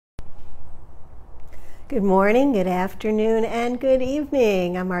Good morning, good afternoon, and good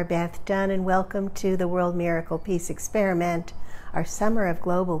evening. I'm MarBeth Dunn, and welcome to the World Miracle Peace Experiment, our Summer of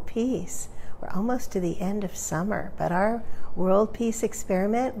Global Peace. We're almost to the end of summer, but our World Peace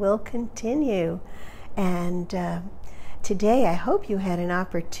Experiment will continue. And today, I hope you had an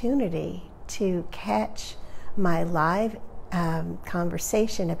opportunity to catch my live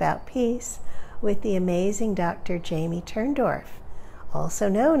conversation about peace with the amazing Dr. Jamie Turndorf, also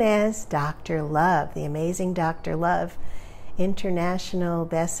known as Dr. Love, the amazing Dr. Love, international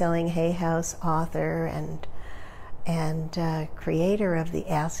best-selling Hay House author and creator of the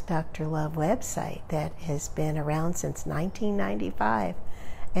Ask Dr. Love website that has been around since 1995.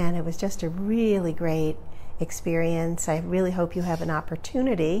 And it was just a really great experience. I really hope you have an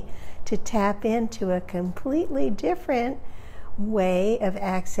opportunity to tap into a completely different way of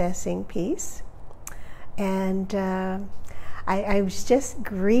accessing peace. And I was just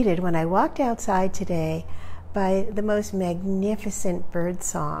greeted when I walked outside today by the most magnificent bird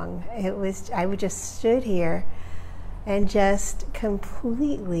song. I just stood here and just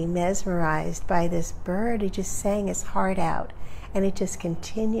completely mesmerized by this bird. He just sang his heart out, and it just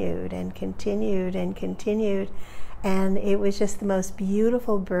continued and continued and continued. And it was just the most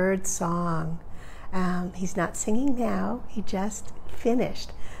beautiful bird song. He's not singing now, he just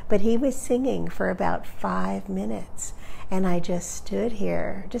finished. But he was singing for about 5 minutes. And I just stood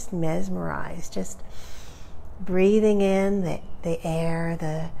here, just mesmerized, just breathing in the air.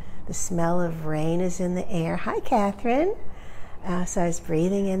 The smell of rain is in the air. Hi, Catherine. So I was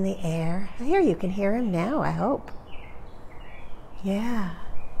breathing in the air. Here, you can hear him now, I hope. Yeah,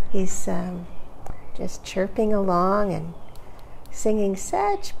 he's just chirping along and singing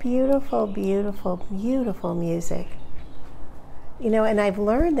such beautiful, beautiful, beautiful music. You know, and I've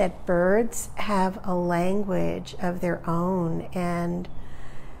learned that birds have a language of their own, and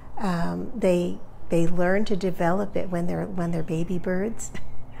they learn to develop it when they're baby birds.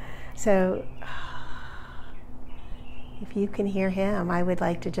 So if you can hear him, I would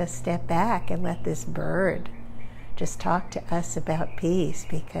like to just step back and let this bird just talk to us about peace,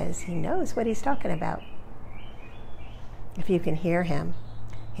 because he knows what he's talking about. If you can hear him.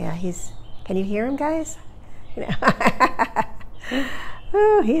 Yeah, can you hear him, guys? You know.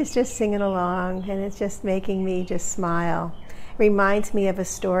 Oh, he's just singing along, and it's just making me just smile. It reminds me of a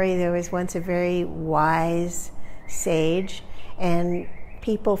story. There was once a very wise sage, and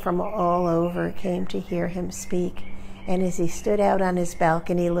people from all over came to hear him speak. And as he stood out on his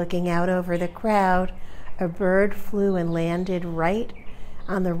balcony looking out over the crowd, a bird flew and landed right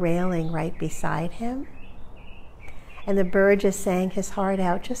on the railing right beside him. And the bird just sang his heart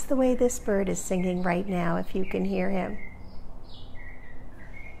out, just the way this bird is singing right now, if you can hear him.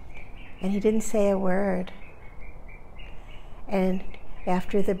 And he didn't say a word. And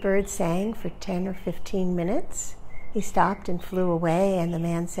after the bird sang for 10 or 15 minutes, he stopped and flew away, and the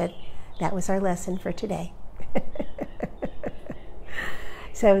man said, "That was our lesson for today."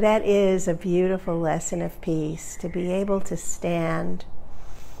 So that is a beautiful lesson of peace, to be able to stand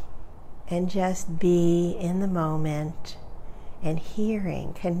and just be in the moment and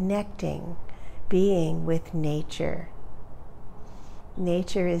hearing, connecting, being with nature.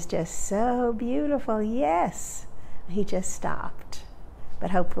 Nature is just so beautiful. Yes, he just stopped,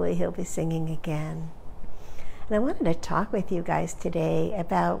 but hopefully he'll be singing again. And I wanted to talk with you guys today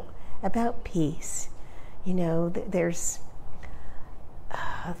about peace. You know, there's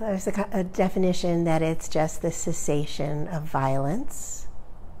a definition that it's just the cessation of violence,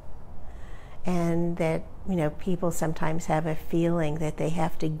 and that, you know, people sometimes have a feeling that they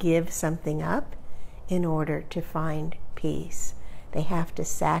have to give something up in order to find peace. They have to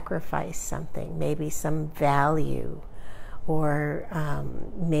sacrifice something, maybe some value, or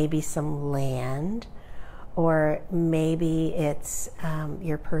maybe some land, or maybe it's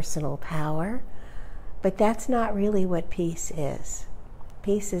your personal power. But that's not really what peace is.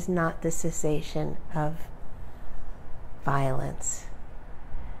 Peace is not the cessation of violence.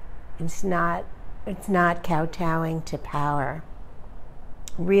 It's not kowtowing to power.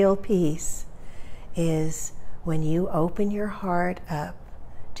 Real peace is when you open your heart up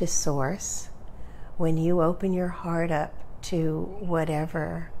to Source, when you open your heart up to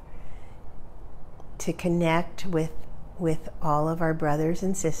whatever, to connect with all of our brothers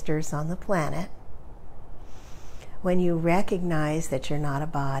and sisters on the planet, when you recognize that you're not a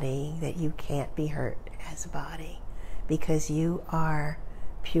body, that you can't be hurt as a body, because you are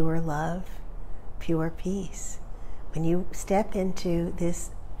pure love, pure peace. When you step into this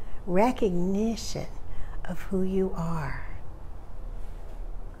recognition of who you are,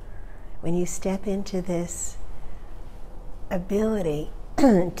 when you step into this ability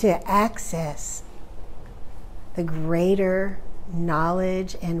to access the greater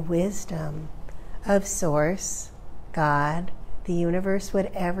knowledge and wisdom of Source, God, the universe,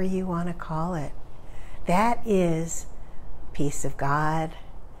 whatever you want to call it. That is peace of God.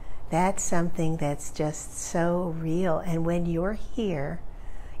 That's something that's just so real. And when you're here,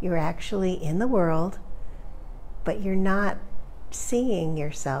 you're actually in the world, but you're not seeing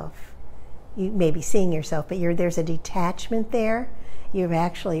yourself. You may be seeing yourself, but there's a detachment there. You've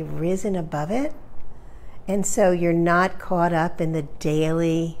actually risen above it. And so you're not caught up in the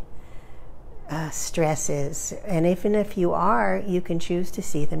daily stresses. And even if you are, you can choose to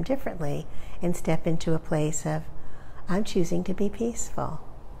see them differently and step into a place of, I'm choosing to be peaceful.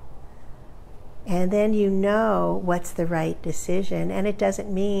 And then you know what's the right decision. And it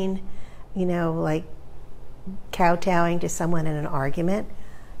doesn't mean, like kowtowing to someone in an argument.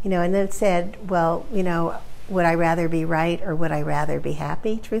 And then it said, well, would I rather be right or would I rather be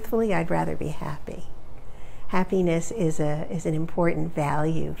happy? Truthfully, I'd rather be happy. Happiness is an important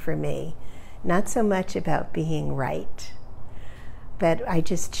value for me. Not so much about being right, but I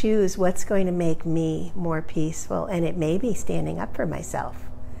just choose what's going to make me more peaceful. And it may be standing up for myself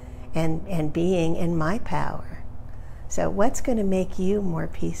and being in my power. So what's going to make you more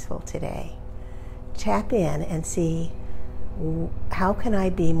peaceful today? Tap in and see, how can I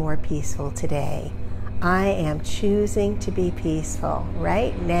be more peaceful today? I am choosing to be peaceful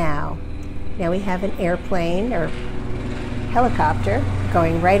right now. Now we have an airplane or helicopter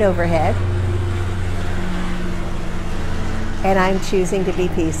going right overhead. And I'm choosing to be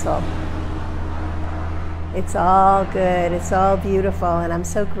peaceful. It's all good, it's all beautiful, and I'm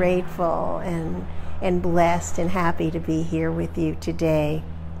so grateful and blessed and happy to be here with you today.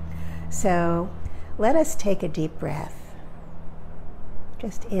 So let us take a deep breath.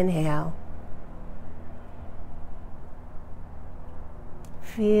 Just inhale.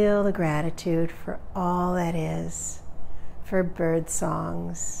 Feel the gratitude for all that is, for bird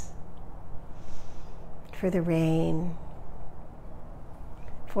songs, for the rain,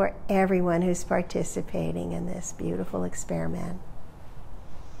 for everyone who's participating in this beautiful experiment.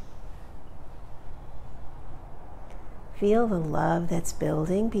 Feel the love that's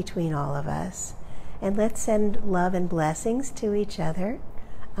building between all of us, and let's send love and blessings to each other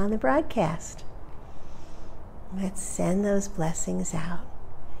on the broadcast. Let's send those blessings out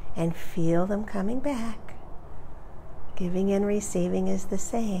and feel them coming back. Giving and receiving is the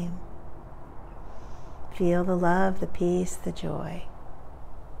same. Feel the love, the peace, the joy.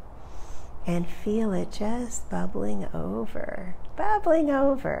 And feel it just bubbling over, bubbling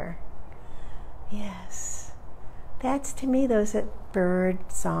over. Yes. That's, to me, those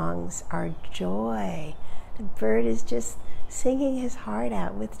bird songs are joy. The bird is just singing his heart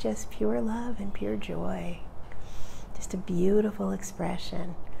out with just pure love and pure joy. Just a beautiful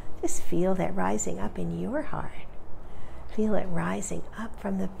expression. Just feel that rising up in your heart. Feel it rising up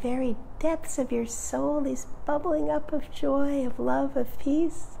from the very depths of your soul, these bubbling up of joy, of love, of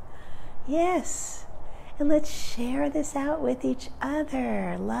peace. Yes, and let's share this out with each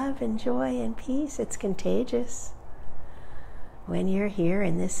other. Love and joy and peace. It's contagious. When you're here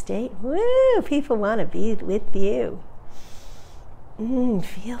in this state, woo, people want to be with you.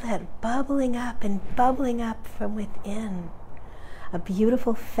 Feel that bubbling up and bubbling up from within. A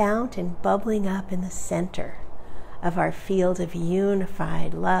beautiful fountain bubbling up in the center of our field of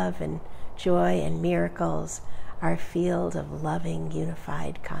unified love and joy and miracles. Our field of loving,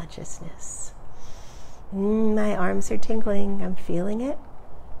 unified consciousness. My arms are tingling. I'm feeling it.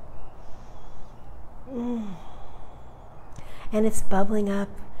 And it's bubbling up.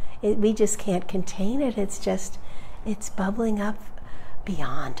 We just can't contain it. It's bubbling up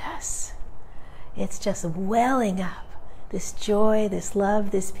beyond us. It's just welling up. This joy, this love,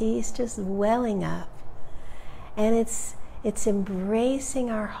 this peace, just welling up. And it's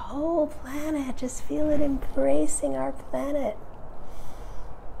embracing our whole planet. Just feel it embracing our planet.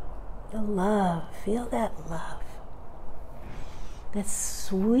 The love, feel that love. That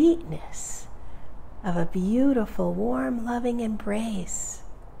sweetness of a beautiful, warm, loving embrace.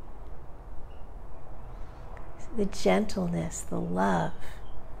 The gentleness, the love,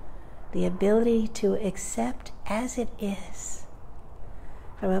 the ability to accept as it is,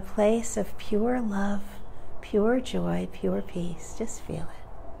 from a place of pure love, pure joy, pure peace. Just feel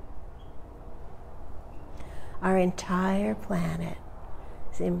it. Our entire planet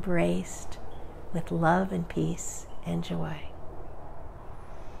is embraced with love and peace and joy.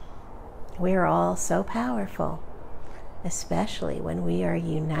 We are all so powerful, especially when we are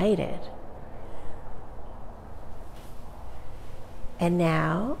united. And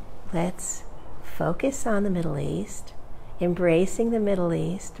now, let's focus on the Middle East, embracing the Middle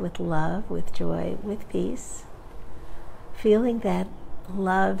East with love, with joy, with peace. feeling that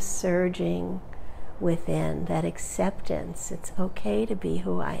love surging within, that acceptance. It's okay to be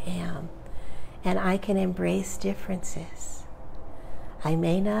who I am, and I can embrace differences. I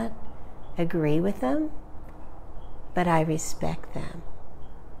may not agree with them, but I respect them.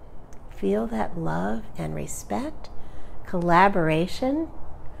 Feel that love and respect, collaboration,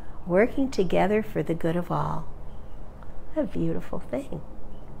 working together for the good of all. A beautiful thing.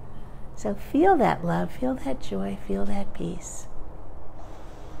 So feel that love, feel that joy, feel that peace.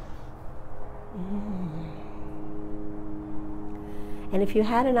 And if you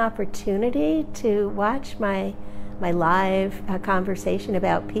had an opportunity to watch my live conversation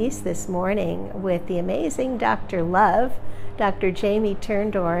about peace this morning with the amazing Dr. Love, Dr. Jamie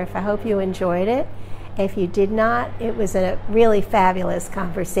Turndorf, I hope you enjoyed it. If you did not, it was a really fabulous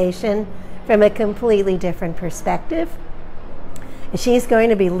conversation from a completely different perspective. She's going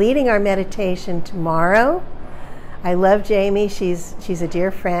to be leading our meditation tomorrow. I love Jamie. She's a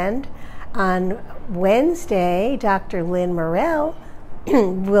dear friend. On Wednesday, Dr. Lynn Morell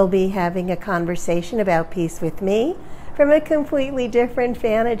will be having a conversation about peace with me from a completely different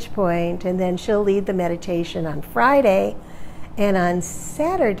vantage point, and then she'll lead the meditation on Friday. And on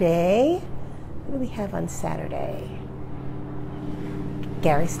Saturday, what do we have on Saturday?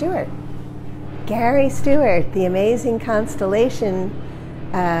 Gary Stewart. Gary Stewart, the amazing constellation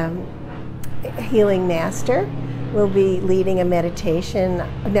healing master, will be leading a meditation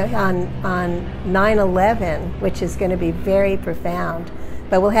on 9/11, which is going to be very profound.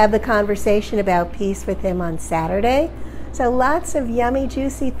 But we'll have the conversation about peace with him on Saturday. So lots of yummy,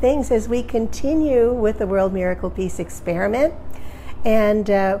 juicy things as we continue with the World Miracle Peace Experiment. And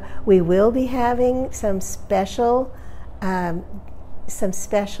we will be having some special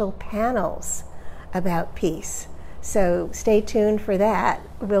panels about peace. So stay tuned for that.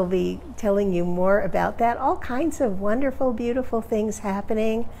 We'll be telling you more about that. All kinds of wonderful, beautiful things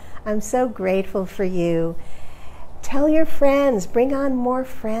happening. I'm so grateful for you. Tell your friends, bring on more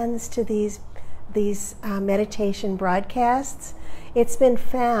friends to these meditation broadcasts. It's been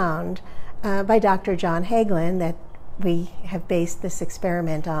found by Dr. John Hagelin that we have based this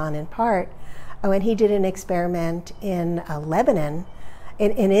experiment on in part. And he did an experiment in Lebanon,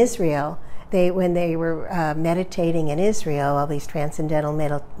 in Israel. When they were meditating in Israel, all these transcendental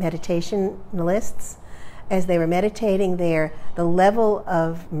meditationalists, as they were meditating there, the level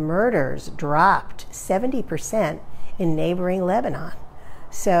of murders dropped 70% in neighboring Lebanon.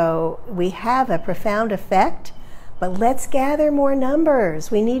 So we have a profound effect, but let's gather more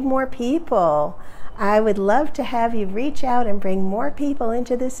numbers. We need more people. I would love to have you reach out and bring more people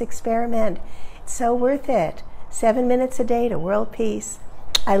into this experiment. It's so worth it. 7 minutes a day to world peace.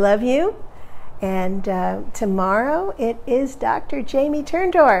 I love you. And tomorrow it is Dr. Jamie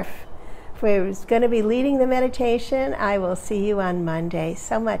Turndorf who's going to be leading the meditation. I will see you on Monday.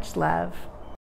 So much love.